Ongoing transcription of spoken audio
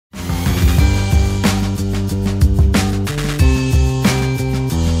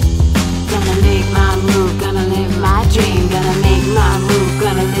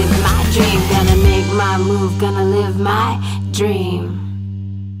my dream.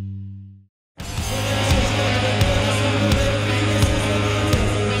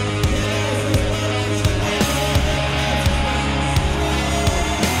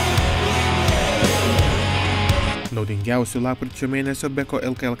 Naudingiausiu lapkričio mėnesio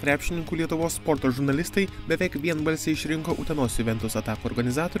BEKO-LKL krepšininkų Lietuvos sporto žurnalistai beveik vienbalsiai išrinko Utenos Juventus atakų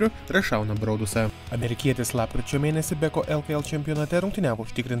organizatorių Rashauną Broadusą. Amerikietis lapkričio mėnesį BEKO-LKL čempionate rungtyniavo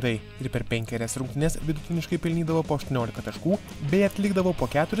užtikrintai ir per penkerias rungtynes vidutiniškai pelnydavo po 18 taškų bei atlikdavo po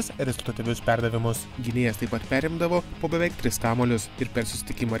 4 rezultatyvius perdavimus. Gynėjas taip pat perimdavo po beveik 3 kamuolius ir per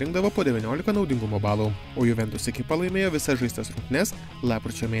susitikimą rinkdavo po 19 naudingumo balų, o Juventus ekipa laimėjo visas žaistas rungtynes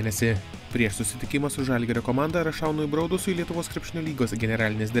lapkričio mėnesį. Prieš susitikimą su Žalgirio komanda Rashaunui Broadusui Lietuvos krepšinio lygos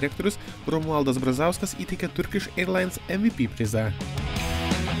generalinis direktorius Romualdas Brazauskas įteikė Turkish Airlines MVP prizą.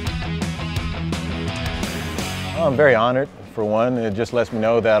 I'm very honored. For one, it just lets me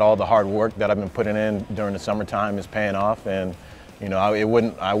know that all the hard work that I've been putting in during the summertime is paying off, and I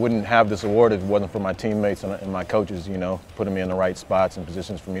wouldn't have this award if it wasn't for my teammates and my coaches, putting me in the right spots and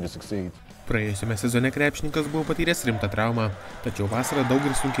positions for me to succeed. Praėjusiame sezone krepšininkas buvo patyręs rimtą traumą, tačiau vasarą daug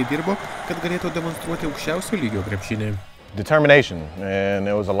ir sunkiai dirbo, kad galėtų demonstruoti aukščiausio lygio krepšinį. Determination, and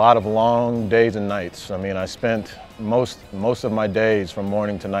there was a lot of long days and nights. I mean, I spent most of my days from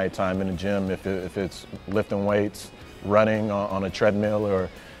morning to night time in the gym, if it's lifting weights, running on a treadmill, or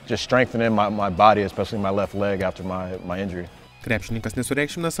just strengthening my body, especially my left leg after my injury. Krepšininkas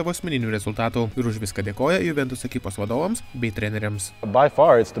nesureikšmina savo asmeninių rezultatų ir už viską dėkoja Juventus ekipos vadovams bei treneriams. By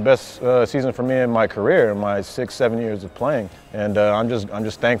far, it's the best season for me in my career, my 6-7 years of playing, and I'm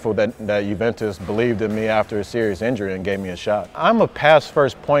just thankful that Juventus believed in me after a serious injury and gave me a shot. I'm a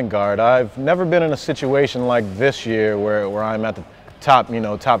pass-first point guard. I've never been in a situation like this year where I'm at the top,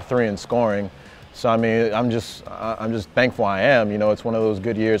 top 3 in scoring. So I mean, I'm just thankful I am. It's one of those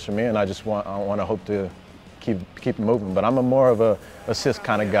good years for me, and I want to hope to keep moving, but I'm more of a assist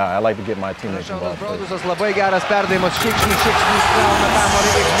kind of guy. I like to get my teammates involved. Rasaunas Broadusas labai geras perdavimas, Šiksnis gauna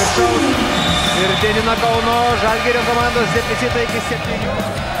kamuolį iš viršaus ir didina Kauno Žalgirio komandos deficitą iki 7.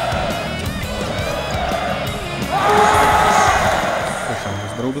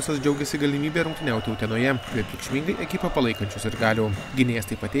 Rasaunas Broadusas džiaugiasi galimybę rungtyniauti Utenoje ir triukšmingai ekipą palaikančius ir galių. Gynėjas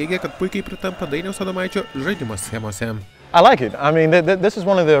taip pat teigia, kad puikiai pritampa Dainiaus Adomaičio žaidimo schemose. I like it. I mean, this is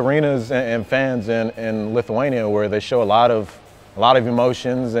one of the arenas and fans in Lithuania where they show a lot of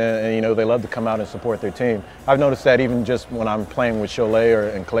emotions, and they love to come out and support their team. I've noticed that even just when I'm playing with Cholet or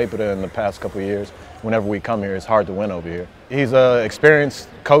in Klaipėda in the past couple of years, whenever we come here, it's hard to win over here. He's an experienced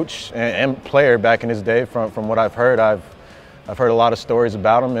coach and player back in his day. From what I've heard, I've heard a lot of stories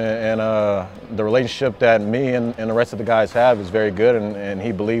about him, and the relationship that me and the rest of the guys have is very good, and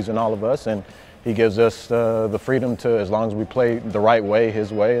he believes in all of us, and he gives us the freedom to, as long as we play the right way,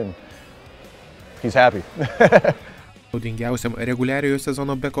 his way, and he's happy. Naudingiausiam reguliariojo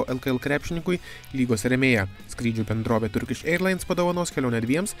sezono BEKO-LKL krepšininkui lygos rėmėja skrydžių bendrovė Turkish Airlines padovanos kelionę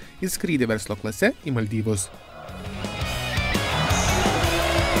 2 į skrydį verslo klase į Maldyvus.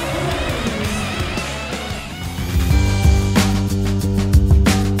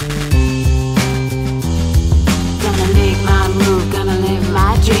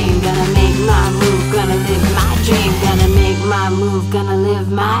 Gonna make my move, gonna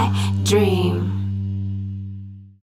live my dream.